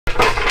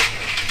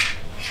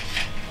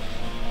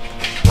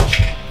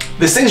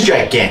This thing's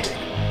gigantic.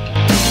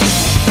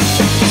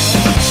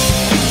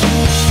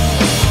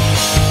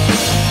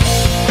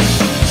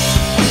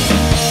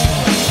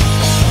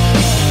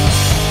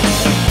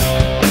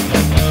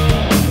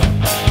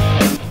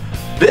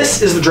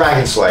 This is the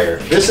Dragon Slayer.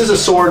 This is a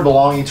sword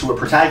belonging to a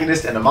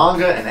protagonist in a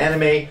manga and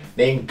anime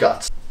named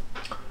Guts.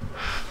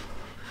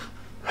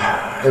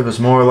 It was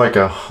more like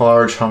a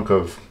large hunk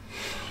of...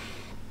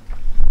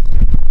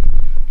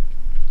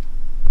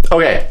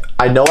 Okay,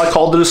 I know I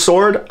called it a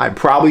sword. I'm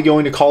probably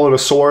going to call it a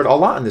sword a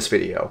lot in this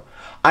video.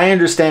 I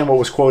understand what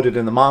was quoted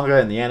in the manga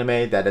and the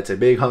anime, that it's a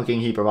big hunking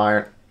heap of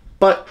iron.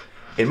 But,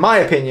 in my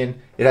opinion,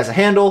 it has a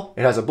handle,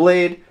 it has a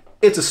blade,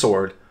 it's a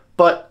sword.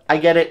 But, I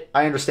get it,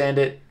 I understand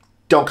it.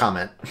 Don't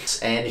comment.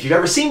 And if you've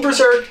ever seen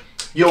Berserk,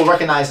 you'll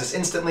recognize this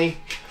instantly.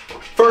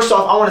 First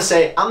off, I want to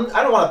say, I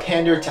don't want to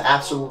pander to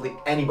absolutely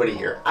anybody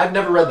here. I've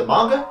never read the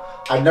manga,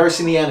 I've never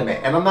seen the anime,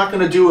 and I'm not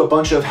going to do a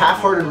bunch of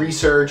half-hearted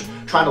research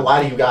trying to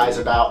lie to you guys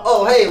about,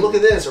 oh, hey, look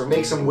at this, or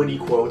make some witty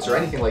quotes or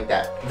anything like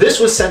that. This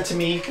was sent to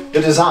me,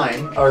 the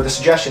design, or the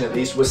suggestion at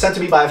least, was sent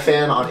to me by a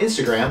fan on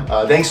Instagram.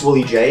 Thanks,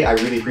 Willie J, I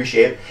really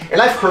appreciate it. And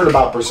I've heard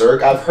about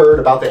Berserk, I've heard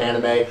about the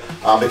anime.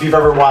 If you've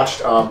ever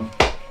watched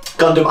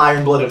Gundam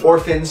Iron-Blooded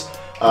Orphans,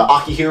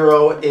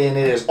 Akihiro in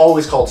it is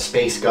always called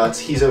Space Guts.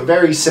 He's a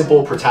very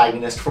simple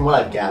protagonist from what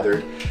I've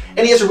gathered.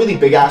 And he has a really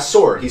big ass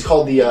sword. He's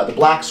called the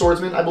Black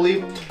Swordsman, I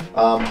believe.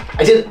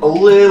 I did a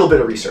little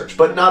bit of research,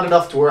 but not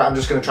enough to where I'm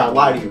just going to try to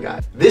lie to you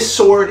guys. This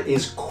sword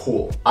is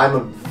cool. I'm a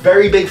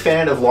very big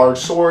fan of large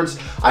swords.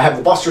 I have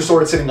the Buster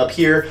Sword sitting up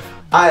here.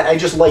 I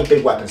just like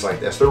big weapons like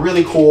this. They're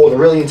really cool, they're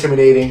really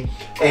intimidating,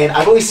 and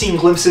I've always seen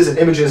glimpses and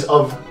images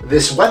of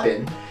this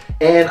weapon,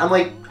 and I'm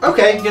like,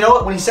 okay, you know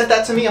what, when he sent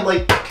that to me, I'm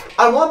like,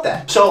 I want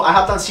that. So I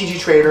hopped on CG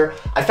Trader,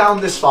 I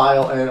found this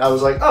file, and I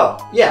was like,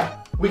 oh,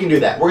 yeah, we can do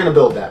that. We're gonna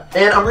build that.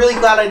 And I'm really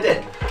glad I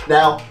did.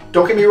 Now,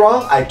 don't get me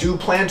wrong, I do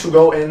plan to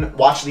go and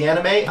watch the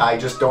anime. I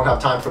just don't have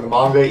time for the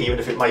manga, even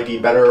if it might be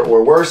better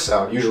or worse.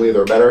 Usually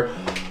they're better.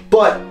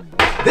 But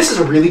this is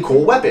a really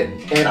cool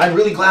weapon, and I'm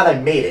really glad I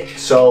made it.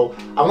 So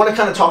I want to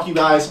kind of talk you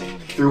guys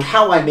through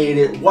how I made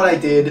it, what I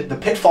did, the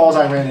pitfalls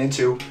I ran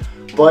into.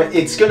 But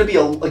it's going to be,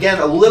 again,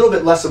 a little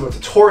bit less of a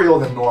tutorial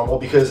than normal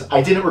because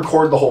I didn't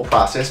record the whole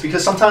process,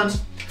 because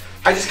sometimes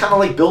I just kind of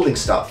like building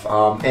stuff,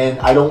 and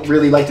I don't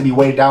really like to be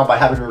weighed down by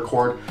having to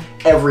record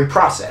every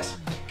process.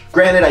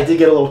 Granted, I did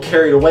get a little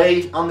carried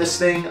away on this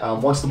thing.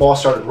 Once the ball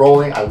started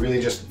rolling, I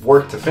really just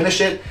worked to finish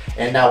it,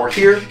 and now we're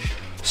here.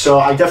 So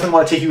I definitely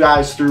want to take you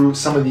guys through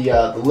some of the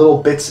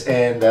little bits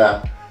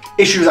and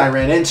issues I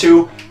ran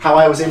into, how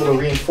I was able to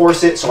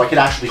reinforce it so I could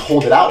actually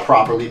hold it out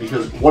properly,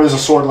 because what is a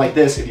sword like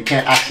this if you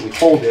can't actually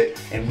hold it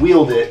and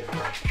wield it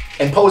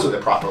and pose with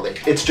it properly?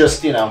 It's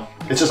just, you know,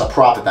 it's just a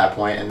prop at that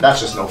point, and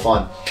that's just no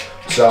fun.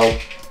 So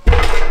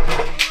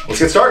let's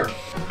get started.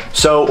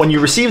 So when you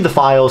receive the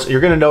files,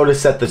 you're going to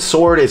notice that the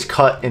sword is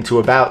cut into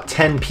about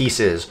 10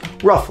 pieces,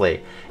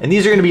 roughly. And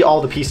these are going to be all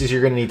the pieces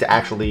you're going to need to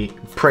actually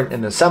print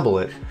and assemble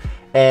it.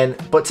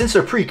 But since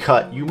they're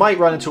pre-cut, you might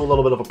run into a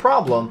little bit of a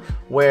problem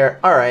where,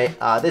 all right,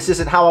 this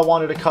isn't how I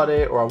wanted to cut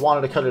it, or I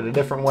wanted to cut it a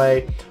different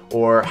way,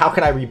 or how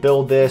can I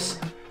rebuild this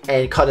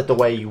and cut it the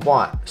way you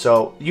want?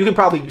 So you can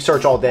probably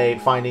search all day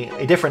finding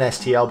a different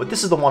STL, but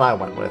this is the one I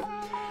went with.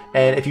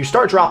 And if you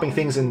start dropping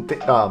things in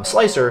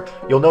Slicer,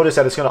 you'll notice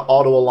that it's going to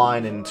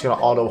auto-align and it's going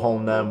to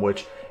auto-hone them,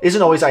 which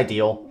isn't always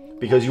ideal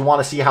because you want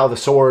to see how the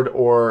sword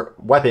or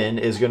weapon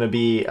is going to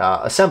be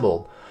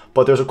assembled.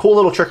 But there's a cool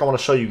little trick I want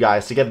to show you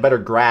guys to get a better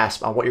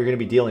grasp on what you're going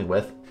to be dealing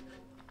with.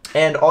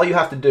 And all you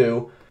have to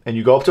do, and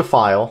you go up to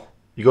File,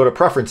 you go to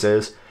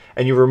Preferences,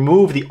 and you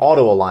remove the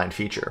auto-align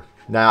feature.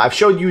 Now, I've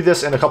showed you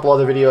this in a couple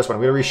other videos, but I'm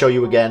going to re-show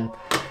you again.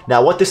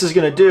 Now, what this is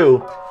going to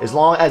do, as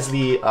long as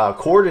the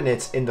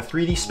coordinates in the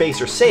 3D space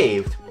are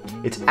saved,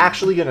 it's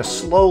actually going to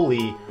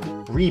slowly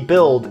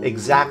rebuild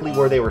exactly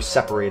where they were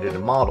separated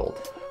and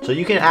modeled. So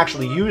you can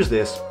actually use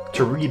this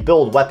to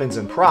rebuild weapons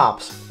and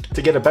props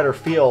to get a better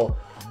feel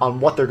on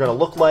what they're going to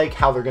look like,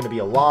 how they're going to be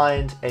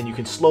aligned, and you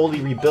can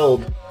slowly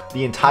rebuild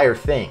the entire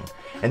thing.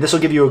 And this will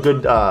give you a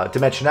good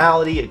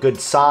dimensionality, a good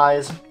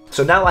size.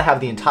 So now I have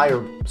the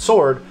entire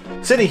sword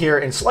sitting here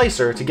in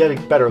Slicer to get a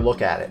better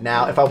look at it.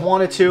 Now, if I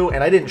wanted to,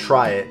 and I didn't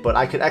try it, but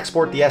I could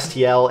export the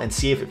STL and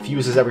see if it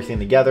fuses everything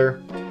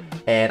together.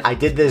 And I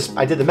did this,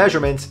 I did the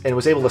measurements and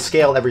was able to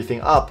scale everything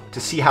up to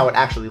see how it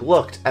actually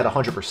looked at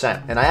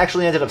 100%. And I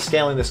actually ended up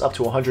scaling this up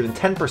to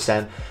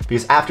 110%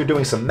 because after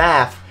doing some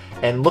math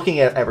and looking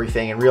at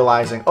everything and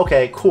realizing,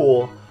 okay,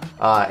 cool,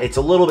 it's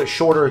a little bit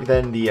shorter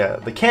than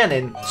the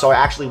Canon, so I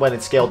actually went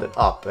and scaled it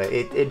up.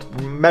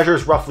 It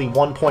measures roughly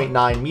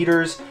 1.9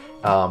 meters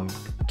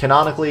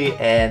canonically,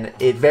 and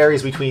it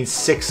varies between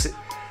 6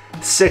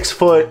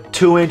 foot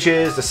 2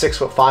 inches to 6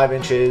 foot 5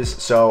 inches.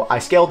 So I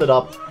scaled it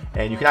up,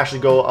 and you can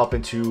actually go up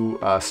into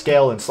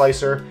scale and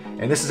Slicer,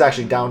 and this is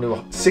actually down to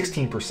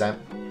 16%.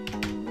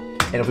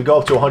 And if we go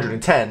up to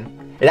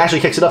 110, it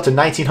actually kicks it up to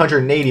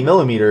 1980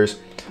 millimeters.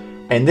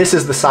 And this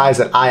is the size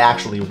that I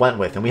actually went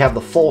with, and we have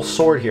the full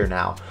sword here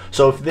now.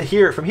 So from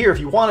here, if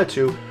you wanted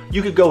to,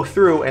 you could go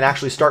through and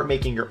actually start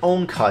making your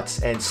own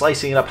cuts and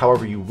slicing it up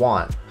however you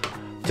want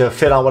to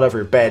fit on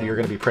whatever bed you're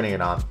going to be printing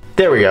it on.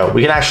 There we go.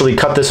 We can actually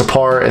cut this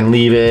apart and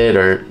leave it,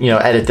 or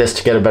edit this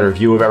to get a better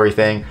view of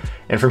everything.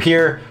 And from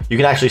here, you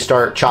can actually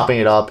start chopping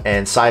it up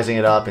and sizing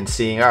it up and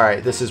seeing, all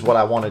right, this is what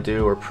I want to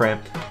do or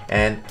print.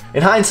 And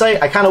in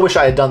hindsight, I kind of wish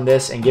I had done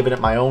this and given it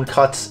my own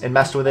cuts and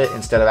messed with it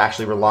instead of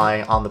actually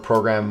relying on the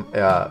program,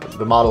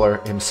 the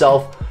modeler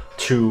himself,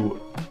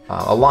 to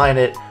align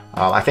it.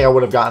 I think I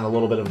would have gotten a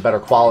little bit of a better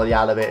quality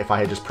out of it if I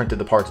had just printed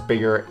the parts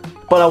bigger,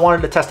 but I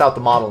wanted to test out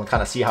the model and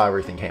kind of see how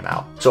everything came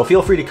out. So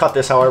feel free to cut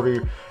this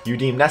however you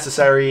deem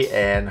necessary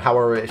and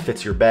however it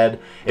fits your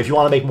bed. If you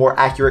want to make more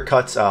accurate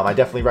cuts, I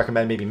definitely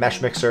recommend maybe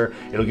Mesh Mixer.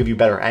 It'll give you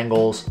better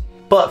angles.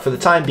 But for the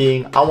time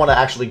being, I want to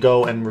actually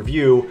go and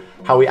review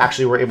how we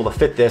actually were able to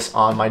fit this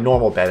on my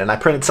normal bed. And I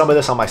printed some of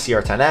this on my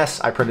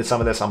CR10S. I printed some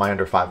of this on my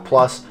Ender 5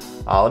 Plus.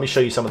 Let me show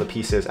you some of the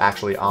pieces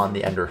actually on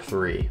the Ender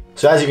 3.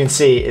 So as you can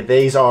see,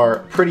 these are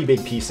pretty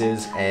big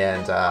pieces,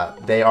 and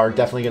they are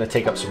definitely going to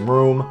take up some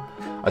room,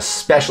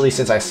 especially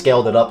since I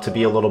scaled it up to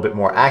be a little bit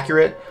more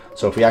accurate.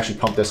 So if we actually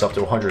pump this up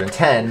to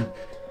 110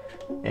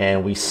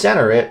 and we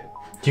center it,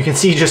 you can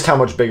see just how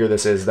much bigger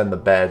this is than the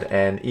bed.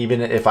 And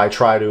even if I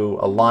try to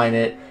align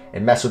it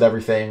and mess with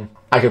everything,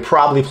 I could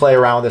probably play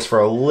around with this for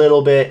a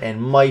little bit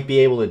and might be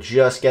able to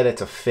just get it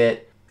to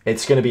fit.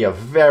 It's going to be a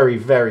very,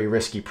 very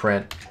risky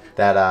print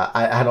that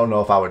I don't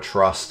know if I would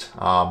trust.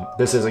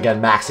 This is,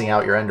 again, maxing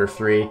out your Ender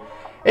 3.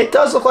 It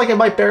does look like it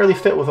might barely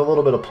fit with a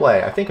little bit of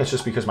play. I think it's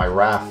just because my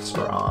rafts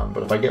are on,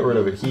 but if I get rid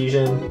of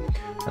adhesion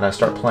and I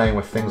start playing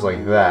with things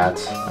like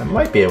that, I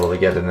might be able to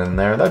get it in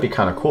there. That'd be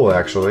kind of cool,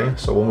 actually.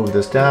 So we'll move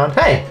this down.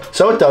 Hey,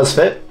 so it does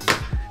fit.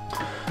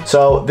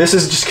 So this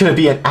is just going to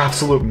be an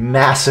absolute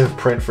massive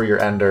print for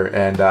your Ender,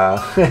 and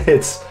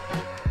it's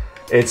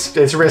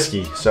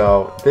risky.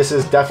 So this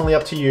is definitely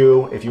up to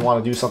you if you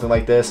want to do something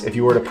like this. If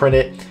you were to print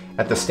it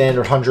at the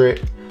standard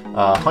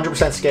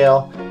 100%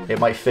 scale, it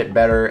might fit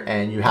better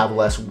and you have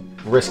less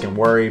risk and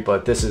worry,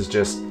 but this is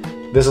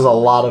a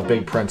lot of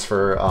big prints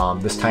for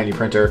this tiny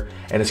printer,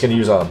 and it's going to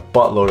use a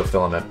buttload of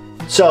filament.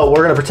 So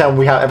we're going to pretend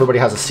everybody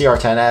has a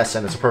CR10S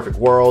and it's a perfect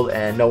world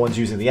and no one's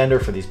using the Ender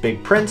for these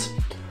big prints.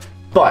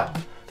 But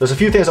there's a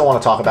few things I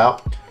want to talk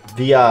about.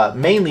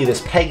 Mainly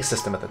this peg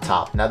system at the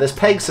top. Now this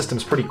peg system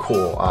is pretty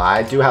cool.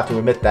 I do have to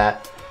admit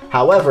that.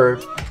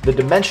 However, the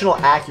dimensional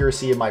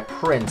accuracy of my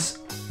prints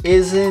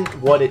isn't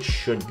what it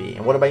should be.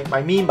 And what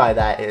I mean by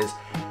that is,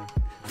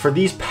 for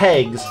these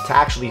pegs to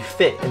actually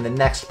fit in the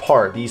next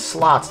part, these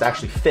slots to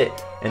actually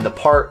fit in the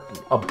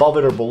part above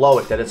it or below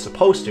it that it's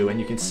supposed to, and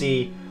you can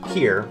see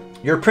here,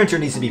 your printer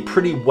needs to be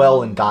pretty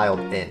well and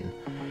dialed in.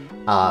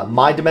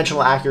 My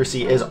dimensional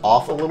accuracy is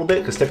off a little bit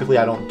because typically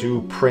I don't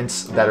do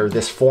prints that are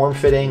this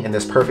form-fitting and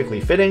this perfectly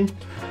fitting.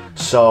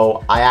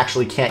 So I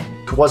actually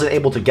wasn't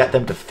able to get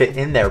them to fit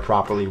in there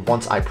properly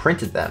once I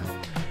printed them.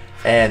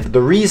 And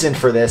the reason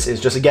for this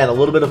is just, again, a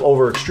little bit of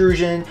over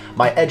extrusion.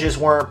 My edges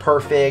weren't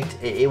perfect.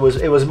 It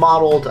was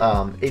modeled.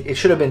 It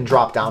should have been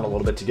dropped down a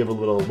little bit to give a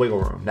little wiggle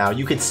room. Now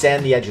you could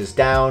sand the edges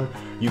down.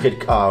 You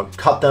could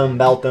cut them,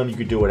 melt them. You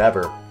could do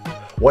whatever.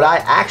 What I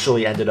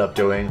actually ended up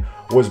doing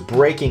was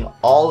breaking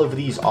all of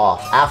these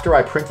off. After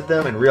I printed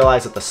them and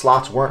realized that the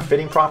slots weren't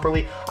fitting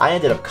properly, I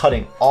ended up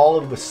cutting all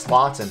of the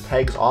slots and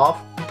pegs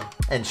off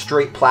and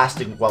straight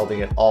plastic welding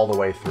it all the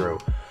way through.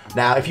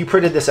 Now, if you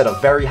printed this at a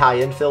very high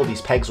infill,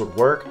 these pegs would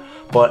work,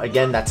 but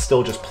again, that's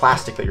still just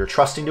plastic that you're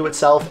trusting to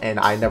itself, and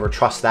I never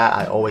trust that.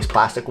 I always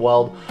plastic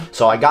weld.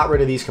 So I got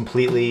rid of these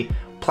completely,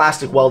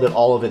 plastic welded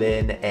all of it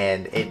in,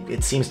 and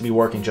it seems to be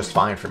working just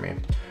fine for me.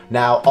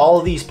 Now, all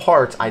of these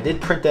parts, I did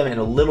print them in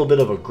a little bit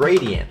of a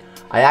gradient.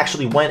 I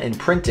actually went and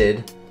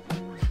printed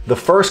the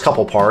first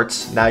couple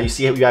parts. Now you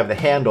see how you have the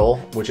handle,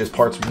 which is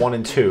parts 1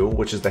 and 2,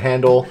 which is the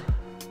handle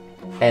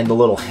and the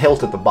little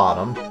hilt at the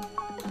bottom.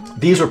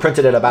 These were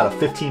printed at about a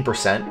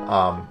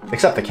 15%,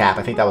 except the cap,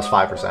 I think that was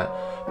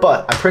 5%.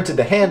 But I printed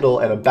the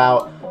handle at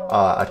about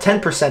a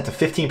 10% to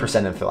 15%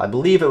 infill. I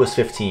believe it was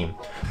 15,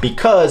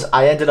 because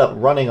I ended up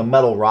running a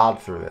metal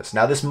rod through this.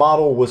 Now this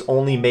model was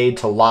only made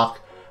to lock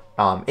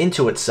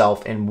into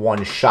itself in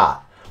one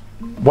shot.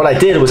 What I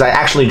did was I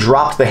actually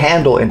dropped the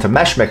handle into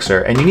Mesh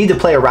Mixer, and you need to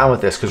play around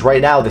with this because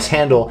right now this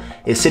handle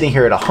is sitting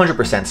here at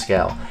 100%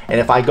 scale,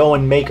 and if I go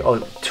and make a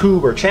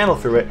tube or channel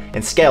through it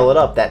and scale it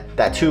up,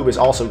 that tube is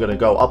also going to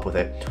go up with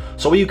it.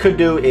 So what you could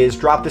do is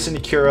drop this into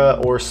Cura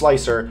or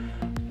Slicer,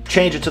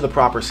 change it to the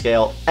proper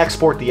scale,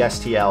 export the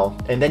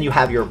STL, and then you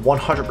have your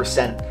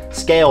 100%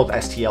 scaled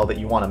STL that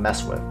you want to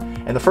mess with.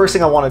 And the first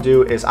thing I want to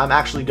do is I'm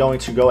actually going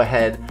to go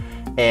ahead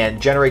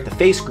and generate the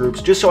face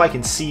groups just so I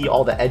can see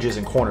all the edges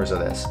and corners of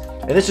this.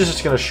 And this is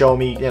just going to show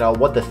me,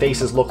 what the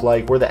faces look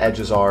like, where the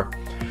edges are.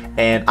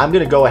 And I'm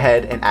going to go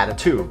ahead and add a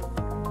tube.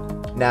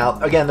 Now,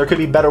 again, there could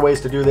be better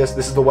ways to do this.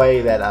 This is the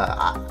way that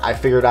I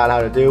figured out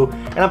how to do,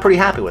 and I'm pretty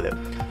happy with it.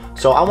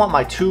 So I want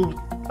my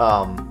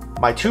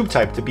tube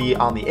type to be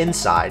on the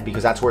inside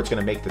because that's where it's going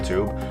to make the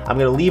tube. I'm going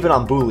to leave it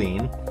on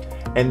boolean,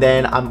 and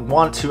then I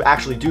want to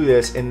actually do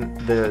this in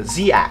the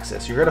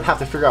Z-axis. You're going to have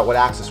to figure out what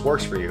axis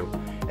works for you.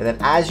 And then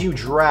as you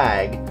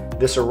drag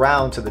this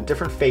around to the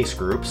different face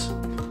groups,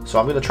 so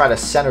I'm going to try to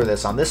center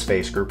this on this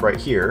face group right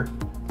here.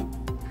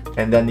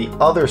 And then the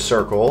other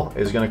circle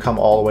is going to come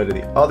all the way to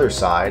the other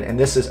side. And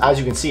this is, as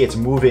you can see, it's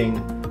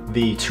moving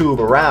the tube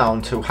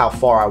around to how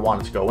far I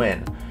want it to go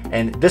in.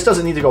 And this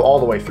doesn't need to go all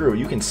the way through.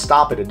 You can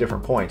stop it at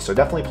different points. So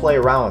definitely play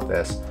around with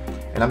this.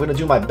 And I'm going to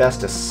do my best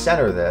to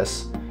center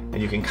this.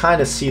 And you can kind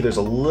of see there's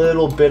a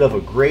little bit of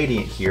a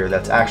gradient here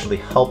that's actually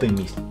helping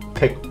me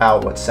pick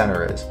out what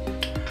center is.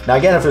 Now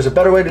again, if there's a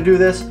better way to do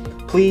this,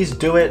 please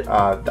do it.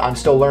 I'm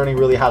still learning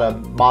really how to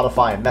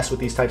modify and mess with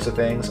these types of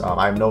things.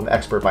 I'm no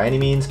expert by any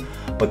means,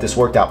 but this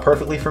worked out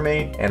perfectly for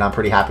me and I'm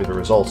pretty happy with the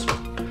results.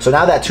 So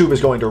now that tube is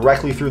going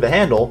directly through the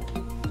handle,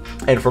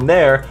 and from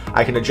there,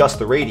 I can adjust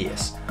the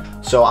radius.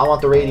 So I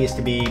want the radius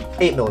to be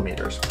 8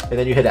 millimeters, and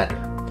then you hit enter.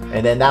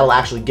 And then that'll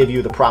actually give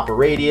you the proper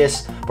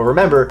radius. But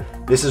remember,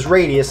 this is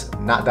radius,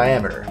 not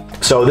diameter.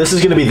 So this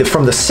is gonna be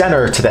from the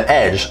center to the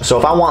edge. So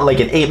if I want like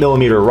an 8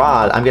 millimeter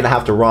rod, I'm gonna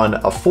have to run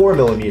a 4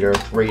 millimeter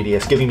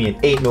radius, giving me an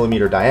 8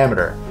 millimeter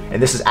diameter.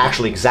 And this is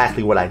actually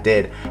exactly what I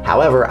did.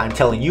 However, I'm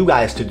telling you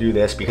guys to do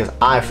this because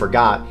I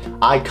forgot.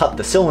 I cut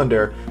the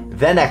cylinder,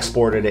 then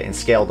exported it and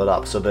scaled it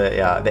up. So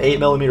the 8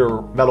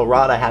 millimeter metal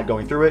rod I had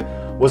going through it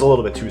was a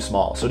little bit too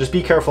small. So just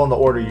be careful in the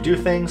order you do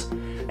things.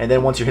 And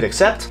then once you hit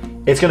accept,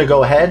 it's gonna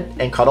go ahead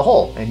and cut a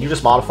hole. And you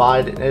just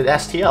modified an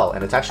STL,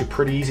 and it's actually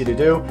pretty easy to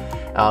do.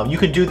 You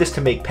can do this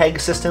to make peg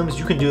systems.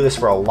 You can do this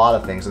for a lot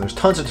of things. And there's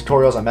tons of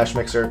tutorials on Mesh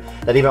Mixer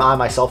that even I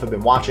myself have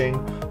been watching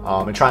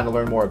and trying to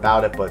learn more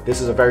about it. But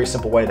this is a very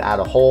simple way to add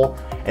a hole.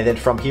 And then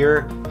from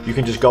here, you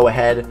can just go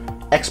ahead,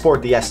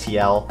 export the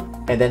STL.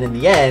 And then in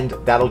the end,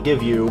 that'll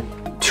give you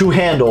 2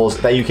 handles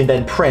that you can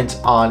then print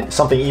on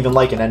something even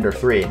like an Ender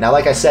 3. Now,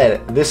 like I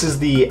said, this is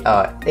the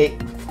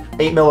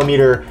 8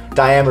 millimeter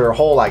diameter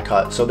hole I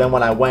cut. So then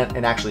when I went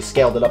and actually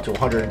scaled it up to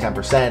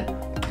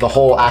 110%, the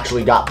hole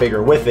actually got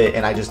bigger with it,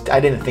 and I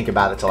didn't think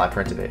about it till I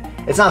printed it.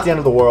 It's not the end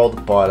of the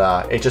world,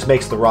 but it just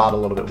makes the rod a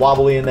little bit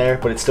wobbly in there,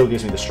 but it still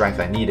gives me the strength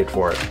I needed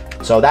for it.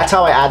 So that's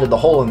how I added the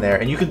hole in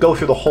there, and you could go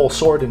through the whole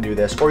sword and do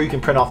this, or you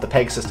can print off the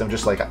peg system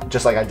just like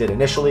I did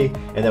initially,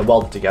 and then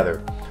weld it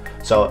together.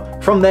 So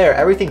from there,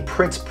 everything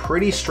prints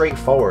pretty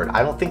straightforward.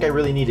 I don't think I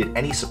really needed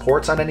any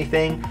supports on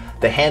anything.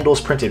 The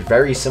handles printed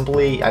very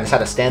simply. I just had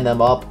to stand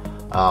them up.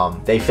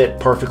 They fit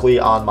perfectly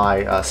on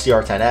my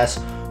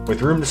CR10S.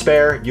 With room to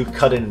spare, you can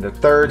cut it into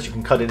thirds, you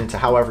can cut it into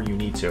however you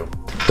need to.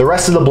 The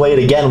rest of the blade,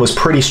 again, was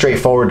pretty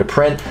straightforward to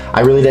print.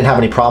 I really didn't have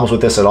any problems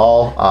with this at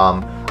all.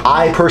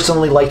 I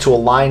personally like to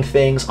align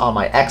things on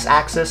my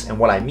X-axis, and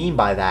what I mean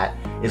by that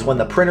is when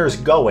the printer's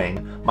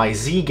going, my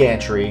Z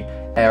gantry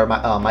or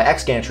my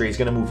X gantry is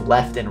going to move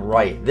left and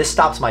right. This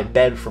stops my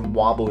bed from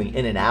wobbling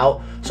in and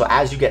out. So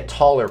as you get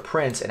taller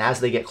prints and as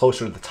they get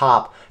closer to the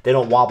top, they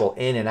don't wobble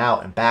in and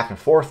out and back and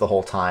forth the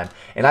whole time.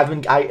 And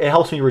it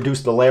helps me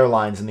reduce the layer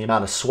lines and the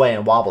amount of sway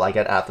and wobble I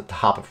get at the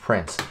top of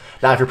prints.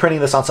 Now, if you're printing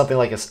this on something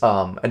like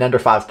an Ender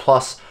 5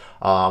 Plus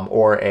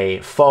or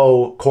a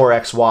faux Core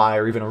XY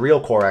or even a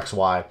real Core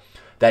XY,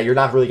 that you're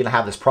not really going to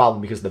have this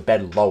problem because the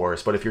bed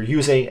lowers. But if you're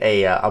using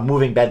a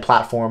moving bed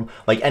platform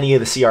like any of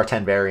the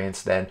CR10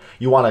 variants, then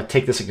you want to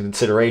take this into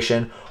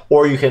consideration,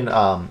 or you can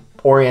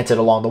orient it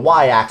along the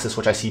Y-axis,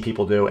 which I see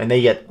people do, and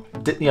they get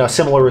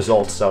similar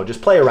results. So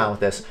just play around with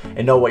this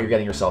and know what you're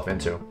getting yourself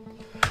into.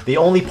 The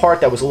only part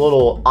that was a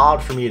little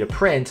odd for me to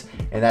print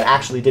and that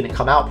actually didn't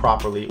come out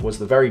properly was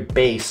the very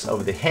base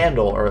of the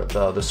handle, or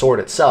the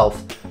sword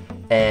itself,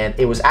 and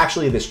it was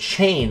actually this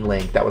chain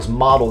link that was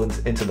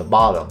modeled into the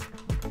bottom.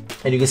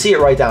 And you can see it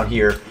right down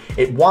here.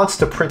 It wants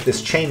to print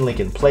this chain link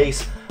in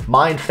place.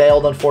 Mine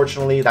failed,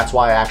 unfortunately. That's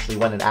why I actually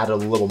went and added a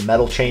little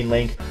metal chain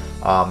link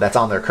that's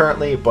on there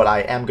currently, but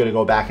I am going to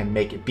go back and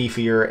make it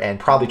beefier and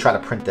probably try to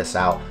print this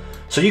out.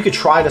 So you could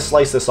try to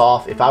slice this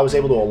off. If I was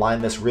able to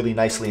align this really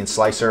nicely in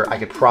Slicer, I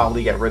could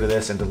probably get rid of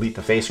this and delete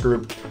the face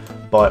group.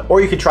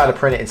 Or you could try to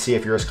print it and see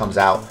if yours comes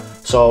out.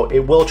 So it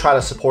will try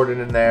to support it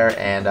in there,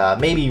 and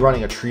maybe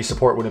running a tree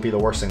support wouldn't be the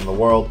worst thing in the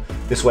world.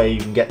 This way you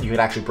can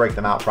actually break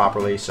them out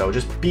properly. So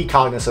just be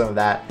cognizant of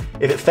that.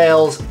 If it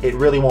fails, it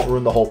really won't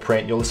ruin the whole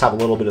print. You'll just have a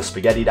little bit of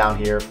spaghetti down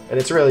here, and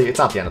it's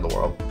not the end of the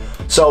world.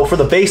 So for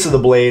the base of the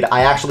blade,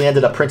 I actually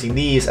ended up printing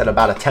these at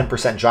about a 10%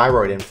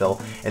 gyroid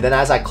infill, and then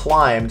as I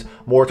climbed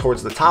more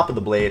towards the top of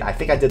the blade, I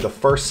think I did the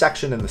first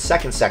section and the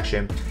second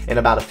section in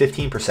about a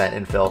 15%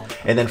 infill,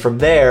 and then from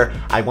there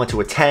I went to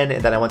a 10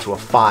 and then I went to a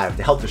 5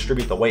 to help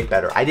distribute the weight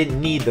better. I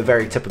didn't need the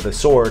very tip of the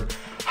sword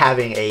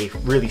having a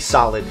really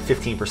solid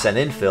 15%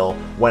 infill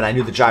when I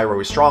knew the gyro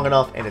was strong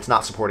enough and it's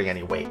not supporting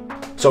any weight.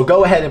 So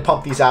go ahead and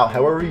pump these out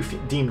however you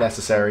deem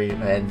necessary,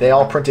 and they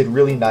all printed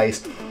really nice.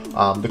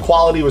 The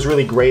quality was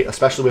really great,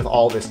 especially with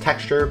all this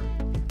texture.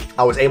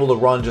 I was able to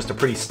run just a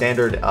pretty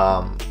standard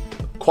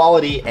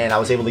quality, and I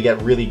was able to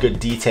get really good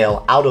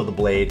detail out of the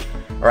blade,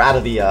 or out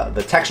of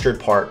the textured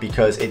part,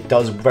 because it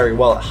does very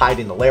well at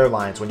hiding the layer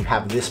lines when you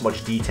have this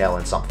much detail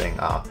in something.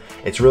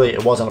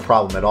 It wasn't a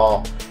problem at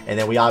all. And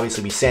then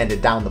we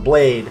sanded down the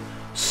blade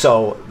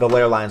so the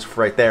layer lines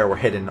right there were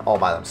hidden all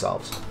by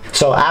themselves.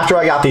 So after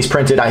I got these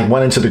printed, I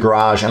went into the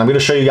garage, and I'm going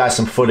to show you guys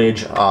some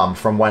footage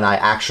from when I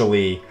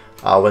actually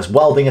was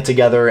welding it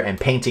together and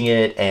painting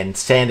it and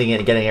sanding it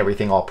and getting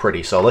everything all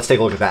pretty. So let's take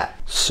a look at that.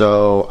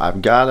 So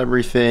I've got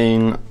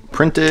everything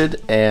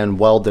printed and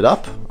welded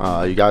up.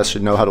 You guys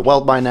should know how to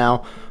weld by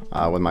now.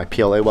 With my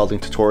PLA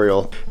welding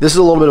tutorial. This is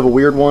a little bit of a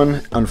weird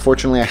one.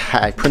 Unfortunately,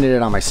 I printed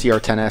it on my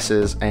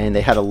CR10Ss and they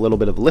had a little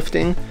bit of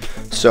lifting.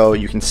 So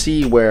you can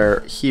see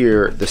where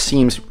here the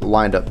seams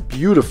lined up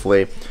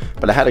beautifully,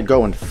 but I had to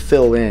go and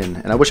fill in.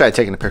 And I wish I had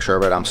taken a picture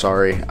of it, I'm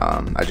sorry.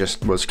 I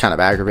just was kind of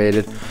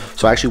aggravated.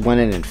 So I actually went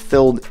in and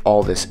filled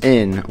all this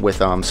in with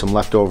some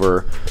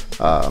leftover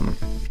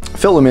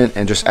filament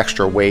and just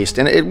extra waste.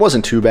 And it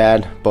wasn't too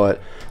bad,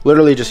 but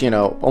literally just, you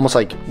know, almost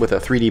like with a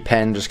 3D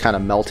pen, just kind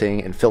of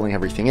melting and filling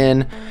everything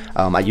in.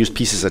 I used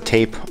pieces of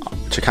tape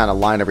to kind of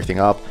line everything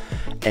up.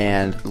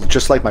 And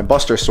just like my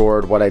Buster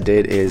sword, what I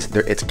did is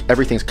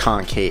everything's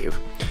concave.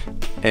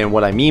 And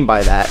what I mean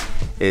by that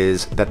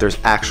is that there's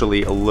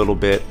actually a little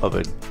bit of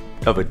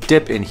a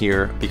dip in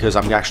here, because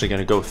I'm actually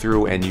going to go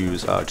through and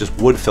use just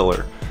wood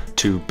filler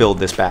to build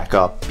this back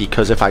up.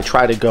 Because if I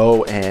try to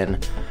go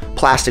and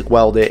plastic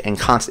weld it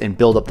and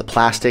build up the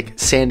plastic,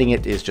 sanding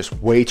it is just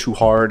way too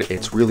hard.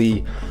 It's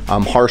really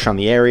harsh on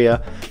the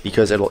area,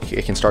 because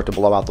it can start to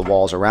blow out the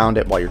walls around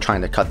it while you're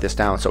trying to cut this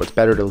down. So it's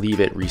better to leave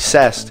it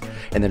recessed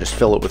and then just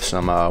fill it with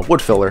some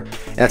wood filler,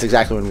 and that's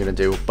exactly what I'm going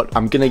to do. But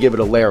I'm going to give it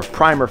a layer of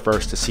primer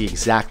first to see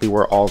exactly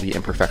where all the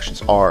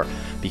imperfections are,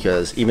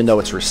 because even though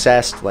it's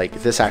recessed, like,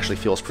 this actually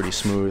feels pretty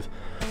smooth.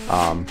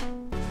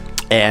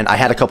 And I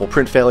had a couple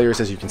print failures,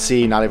 as you can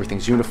see. Not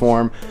everything's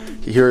uniform.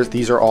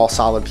 These are all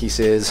solid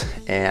pieces,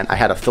 and I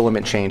had a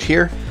filament change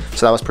here,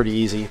 so that was pretty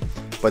easy.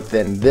 But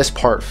then this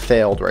part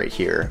failed right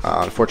here.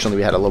 Unfortunately,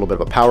 we had a little bit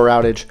of a power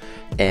outage,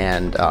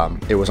 and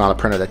it was on a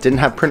printer that didn't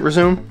have print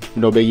resume,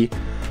 no biggie.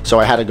 So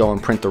I had to go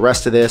and print the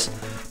rest of this.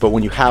 But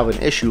when you have an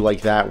issue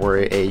like that,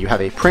 where you have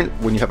a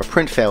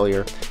print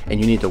failure and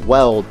you need to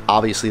weld,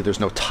 obviously there's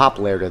no top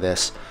layer to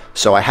this.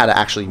 So I had to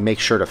actually make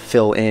sure to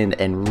fill in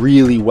and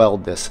really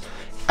weld this.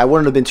 I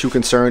wouldn't have been too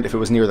concerned if it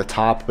was near the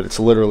top, but it's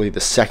literally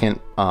the second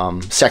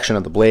section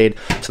of the blade.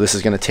 So this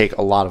is going to take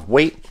a lot of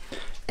weight,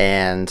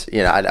 and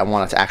you know, I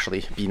want it to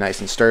actually be nice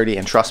and sturdy,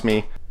 and trust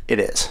me, it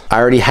is. I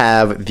already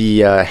have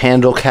the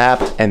handle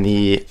cap and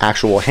the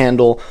actual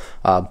handle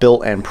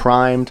built and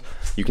primed.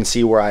 You can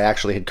see where I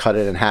actually had cut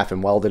it in half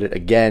and welded it.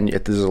 Again,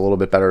 this is a little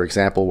bit better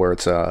example where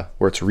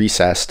it's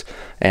recessed,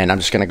 and I'm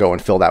just going to go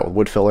and fill that with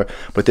wood filler.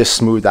 But this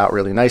smoothed out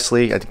really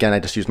nicely. Again, I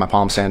just used my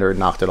palm sander and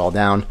knocked it all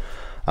down.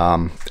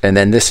 And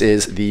then this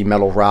is the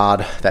metal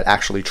rod that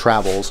actually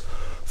travels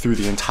through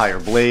the entire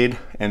blade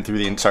and through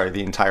the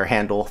entire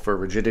handle for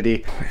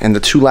rigidity. And the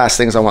two last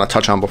things I want to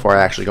touch on before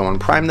I actually go and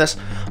prime this,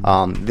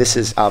 this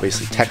is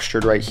obviously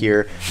textured right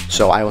here,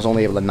 so I was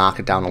only able to knock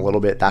it down a little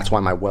bit. That's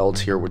why my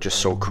welds here were just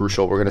so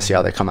crucial. We're gonna see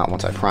how they come out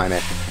once I prime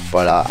it,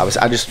 but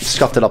I just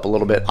scuffed it up a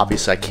little bit.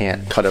 Obviously I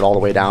can't cut it all the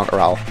way down or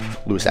I'll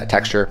lose that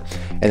texture.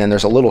 And then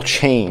there's a little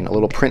chain, a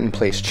little print in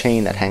place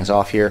chain that hangs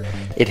off here.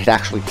 It had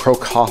actually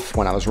broke off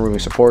when I was removing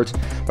supports,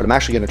 but I'm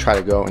actually gonna try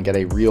to go and get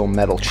a real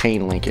metal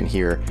chain link in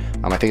here.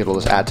 I think it'll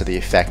just add to the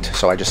effect.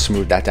 So I just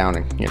smoothed that down,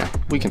 and you know,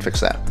 we can fix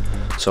that.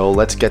 So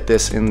let's get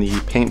this in the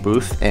paint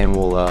booth and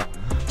we'll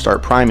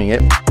start priming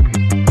it.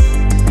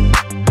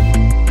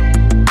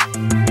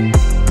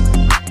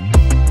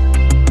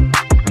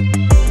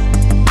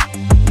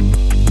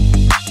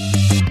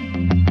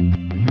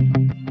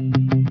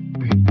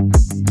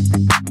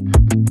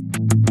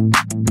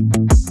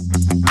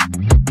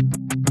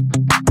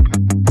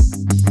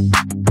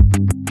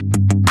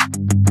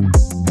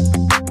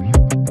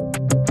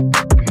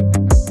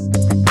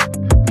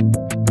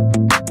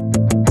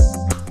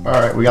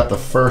 Alright, we got the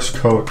first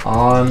coat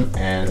on,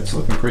 and it's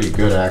looking pretty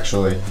good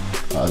actually.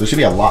 There's gonna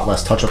be a lot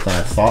less touch-up than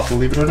I thought,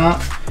 believe it or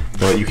not.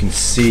 But you can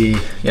see,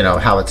 you know,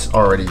 how it's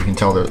already, you can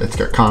tell that it's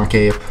got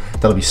concave.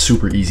 That'll be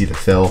super easy to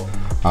fill.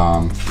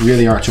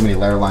 Really aren't too many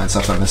layer lines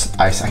left on this.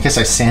 I guess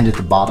I sanded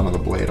the bottom of the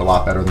blade a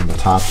lot better than the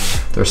top.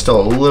 There's still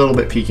a little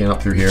bit peeking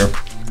up through here.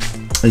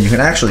 And you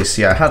can actually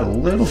see I had a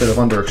little bit of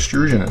under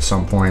extrusion at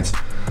some points.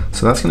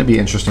 So that's gonna be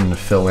interesting to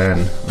fill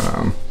in.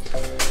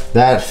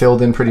 That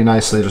filled in pretty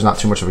nicely. There's not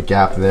too much of a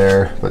gap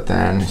there, but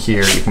then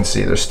here you can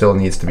see there still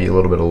needs to be a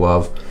little bit of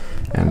love,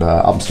 and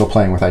I'm still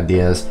playing with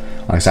ideas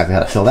on exactly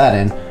how to fill that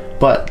in,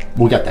 but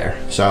we'll get there.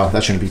 So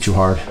that shouldn't be too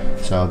hard.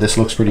 So this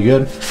looks pretty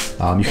good.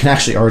 You can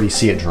actually already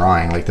see it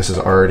drying. Like, this is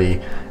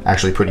already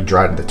actually pretty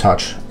dry to the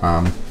touch.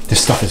 This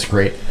stuff is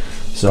great.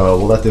 So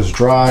we'll let this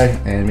dry,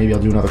 and maybe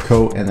I'll do another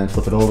coat and then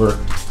flip it over.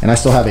 And I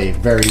still have a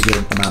very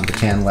good amount of the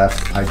can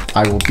left.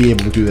 I will be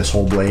able to do this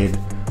whole blade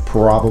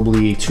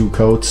probably 2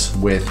 coats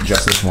with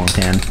just this one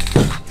can.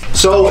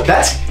 So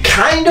that's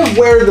kind of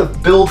where the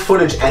build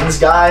footage ends,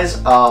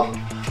 guys. Like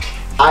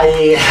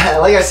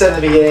I said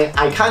in the beginning,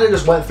 I kind of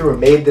just went through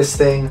and made this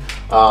thing.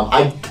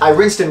 I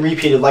rinsed and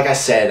repeated, like I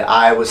said.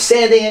 I was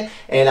sanding it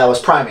and I was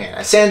priming it.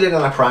 I sanded it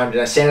and I primed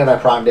it. I sanded and I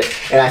primed it,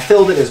 and I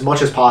filled it as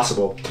much as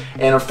possible.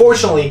 And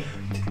unfortunately,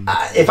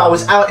 if I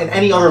was out in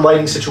any other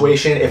lighting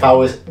situation, if I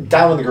was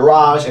down in the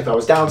garage, if I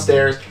was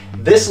downstairs,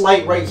 this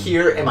light right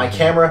here in my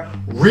camera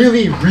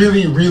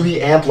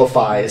really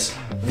amplifies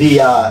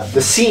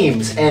the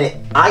seams, and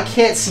I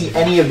can't see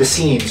any of the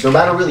seams. No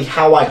matter really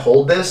how I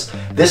hold this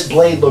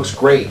blade looks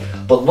great.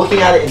 But looking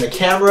at it in the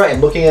camera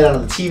and looking at it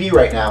on the TV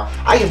right now,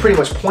 I can pretty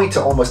much point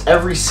to almost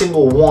every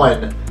single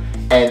one,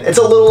 and it's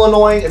a little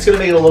annoying. It's gonna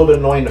make it a little bit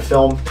annoying to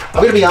film.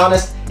 I'm gonna be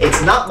honest,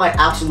 it's not my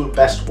absolute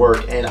best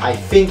work, and I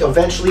think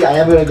eventually I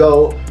am gonna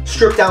go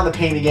strip down the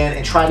paint again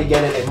and try to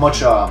get it a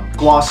much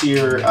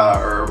glossier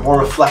or more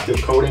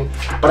reflective coating.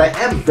 But I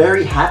am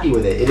very happy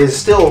with it. It is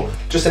still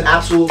just an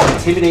absolutely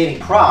intimidating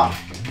prop,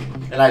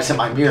 and I just hit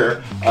my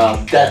mirror,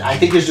 that I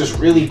think is just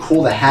really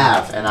cool to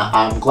have, and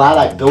I'm glad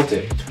I built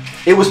it.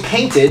 It was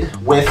painted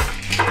with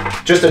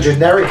just a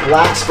generic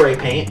black spray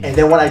paint, and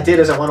then what I did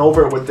is I went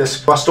over it with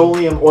this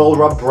Rust-Oleum oil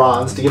rub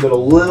bronze to give it a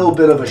little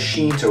bit of a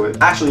sheen to it.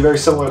 Actually very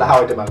similar to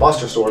how I did my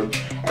Buster Sword.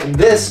 And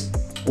this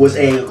was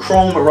a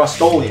chrome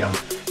Rust-Oleum.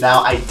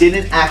 Now I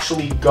didn't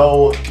actually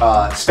go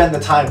spend the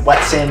time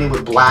wet sanding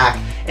with black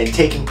and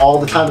taking all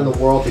the time in the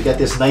world to get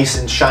this nice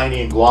and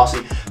shiny and glossy,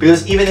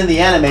 because even in the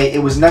anime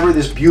it was never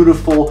this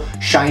beautiful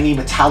shiny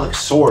metallic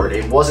sword.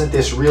 It wasn't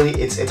this really,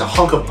 it's a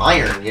hunk of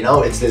iron, you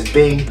know, it's this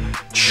big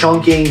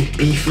chunking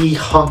beefy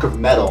hunk of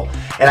metal.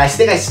 And I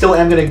think I still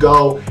am gonna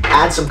go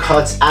add some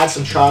cuts, add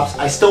some chops.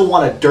 I still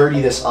want to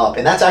dirty this up,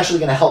 and that's actually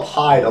gonna help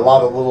hide a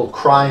lot of little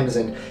crimes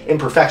and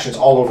imperfections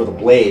all over the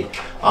blade.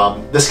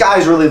 The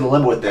sky's really the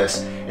limit with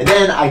this. And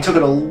then I took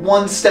it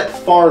one step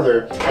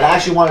farther, and I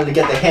actually wanted to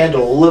get the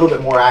handle a little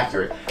bit more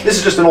accurate. This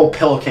is just an old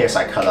pillowcase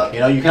I cut up.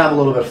 You know, you can have a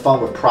little bit of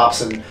fun with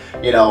props and,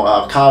 you know,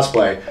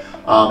 cosplay.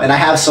 And I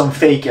have some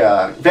fake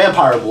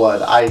vampire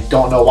blood. I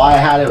don't know why I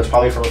had it. It was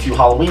probably from a few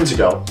Halloweens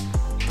ago.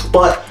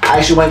 But I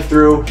actually went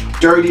through,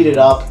 dirtied it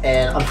up,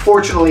 and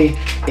unfortunately,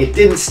 it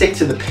didn't stick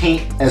to the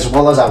paint as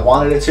well as I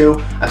wanted it to.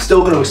 I'm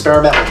still going to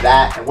experiment with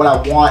that, and what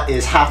I want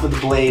is half of the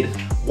blade,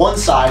 one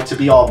side to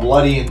be all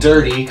bloody and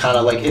dirty, kind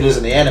of like it is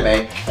in the anime,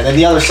 and then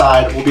the other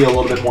side will be a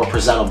little bit more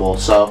presentable.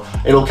 So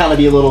it'll kind of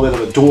be a little bit of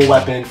a dual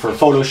weapon for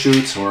photo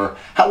shoots or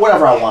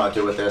whatever I want to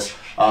do with this.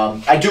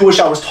 I do wish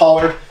I was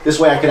taller. This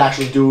way I could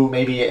actually do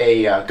maybe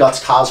a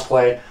Guts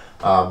cosplay.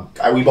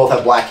 We both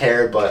have black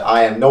hair, but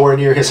I am nowhere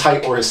near his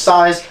height or his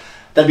size.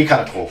 That'd be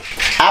kind of cool.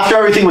 After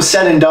everything was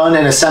said and done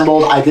and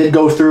assembled, I did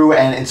go through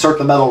and insert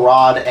the metal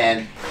rod,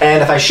 and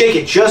if I shake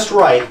it just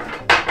right,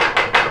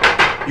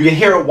 you can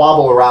hear it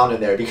wobble around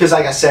in there, because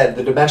like I said,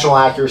 the dimensional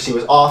accuracy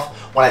was off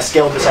when I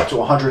scaled this up to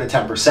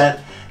 110%.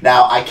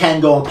 Now I can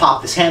go and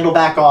pop this handle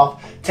back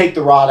off, take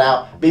the rod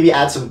out, maybe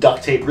add some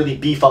duct tape, really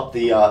beef up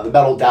the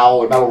metal dowel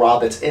or metal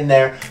rod that's in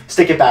there,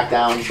 stick it back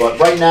down. But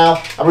right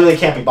now, I really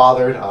can't be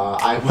bothered.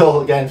 I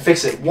will, again,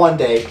 fix it one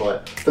day,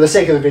 but for the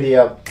sake of the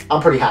video,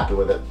 I'm pretty happy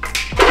with it.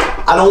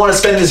 I don't want to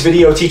spend this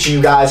video teaching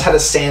you guys how to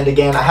sand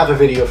again. I have a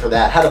video for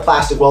that. How to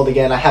plastic weld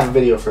again. I have a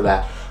video for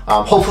that.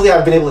 Hopefully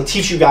I've been able to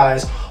teach you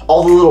guys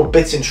all the little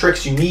bits and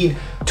tricks you need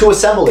to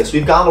assemble this.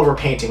 We've gone over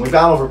painting. We've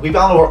gone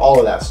over all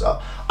of that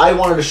stuff. I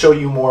wanted to show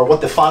you more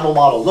what the final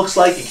model looks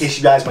like in case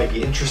you guys might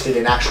be interested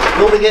in actually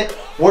building it,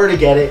 where to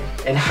get it,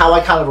 and how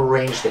I kind of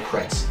arrange the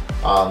prints.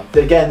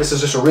 Again, this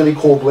is just a really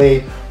cool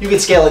blade. You can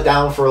scale it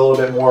down for a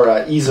little bit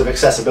more ease of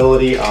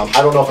accessibility.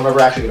 I don't know if I'm ever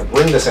actually going to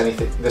bring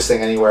this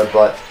thing anywhere,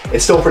 but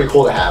it's still pretty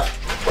cool to have.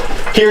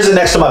 Here's it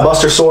next to my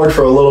Buster Sword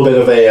for a little bit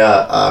of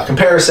a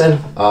comparison.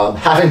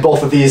 Having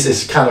both of these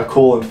is kind of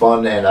cool and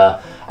fun, and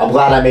I'm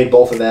glad I made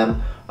both of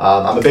them.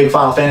 I'm a big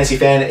Final Fantasy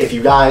fan. If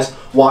you guys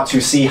want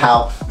to see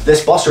how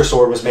this Buster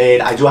Sword was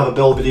made, I do have a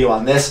build video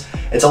on this.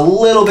 It's a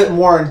little bit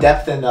more in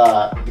depth than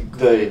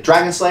the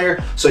Dragon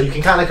Slayer, so you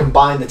can kind of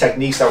combine the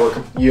techniques that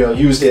were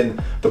used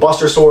in the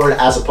Buster Sword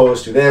as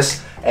opposed to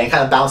this, and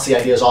kind of bounce the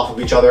ideas off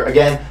of each other.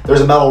 Again,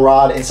 there's a metal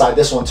rod inside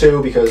this one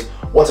too, because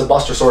what's a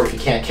Buster Sword if you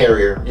can't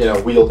carry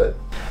or wield it?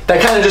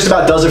 That kind of just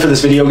about does it for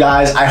this video,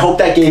 guys. I hope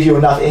that gave you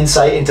enough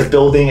insight into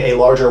building a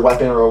larger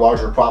weapon or a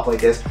larger prop like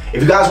this.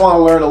 If you guys want to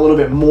learn a little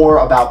bit more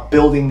about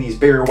building these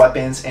bigger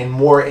weapons and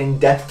more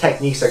in-depth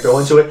techniques that go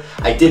into it,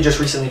 I did just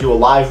recently do a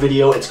live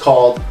video. It's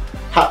called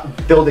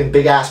Building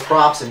Big Ass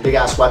Props and Big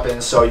Ass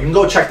Weapons, so you can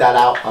go check that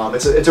out.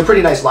 It's a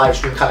pretty nice live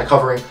stream, kind of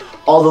covering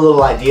all the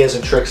little ideas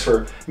and tricks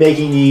for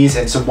making these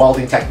and some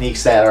welding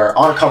techniques that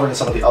aren't covered in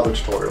some of the other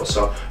tutorials.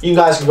 So you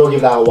guys can go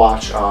give that a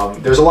watch.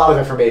 There's a lot of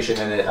information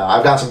in it.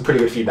 I've gotten some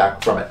pretty good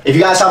feedback from it. If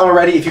you guys haven't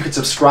already, if you could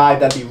subscribe,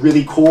 that'd be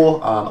really cool.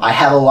 I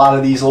have a lot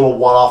of these little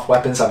one-off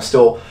weapons I'm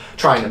still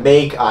trying to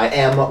make. I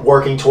am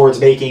working towards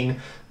making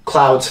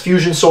Cloud's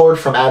fusion sword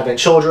from Advent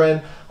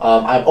Children.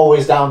 I'm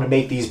always down to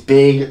make these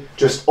big,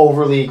 just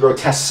overly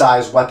grotesque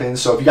sized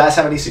weapons. So if you guys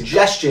have any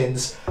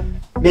suggestions,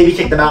 maybe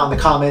kick them out in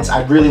the comments.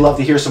 I'd really love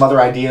to hear some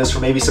other ideas for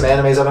maybe some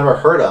animes I've never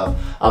heard of.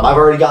 I've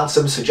already gotten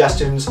some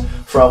suggestions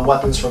from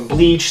weapons from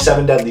Bleach,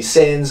 Seven Deadly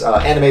Sins,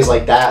 animes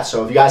like that.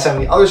 So if you guys have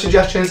any other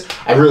suggestions,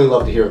 I'd really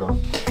love to hear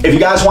them. If you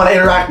guys want to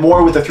interact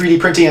more with the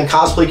 3D printing and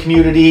cosplay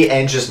community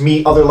and just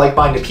meet other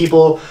like-minded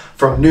people,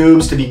 from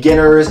noobs to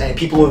beginners and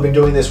people who have been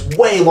doing this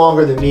way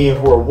longer than me and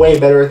who are way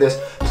better at this.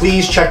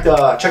 Please check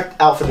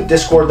out for the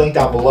Discord link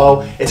down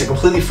below. It's a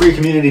completely free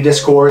community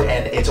Discord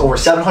and it's over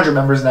 700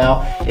 members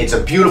now. It's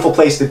a beautiful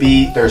place to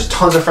be. There's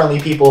tons of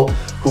friendly people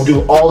who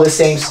do all the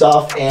same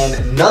stuff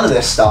and none of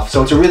this stuff.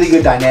 So it's a really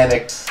good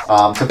dynamic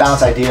to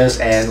bounce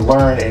ideas and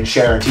learn and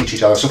share and teach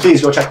each other. So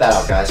please go check that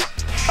out, guys.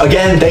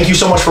 Again, thank you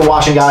so much for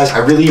watching, guys. I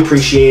really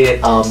appreciate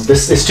it.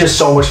 This is just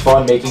so much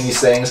fun making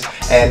these things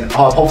and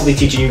hopefully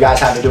teaching you guys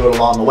how to do it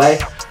along the way.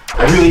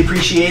 I really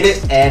appreciate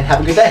it and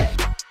have a good day.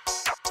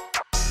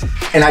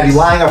 And I'd be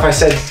lying if I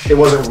said it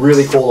wasn't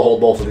really cool to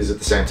hold both of these at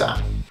the same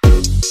time.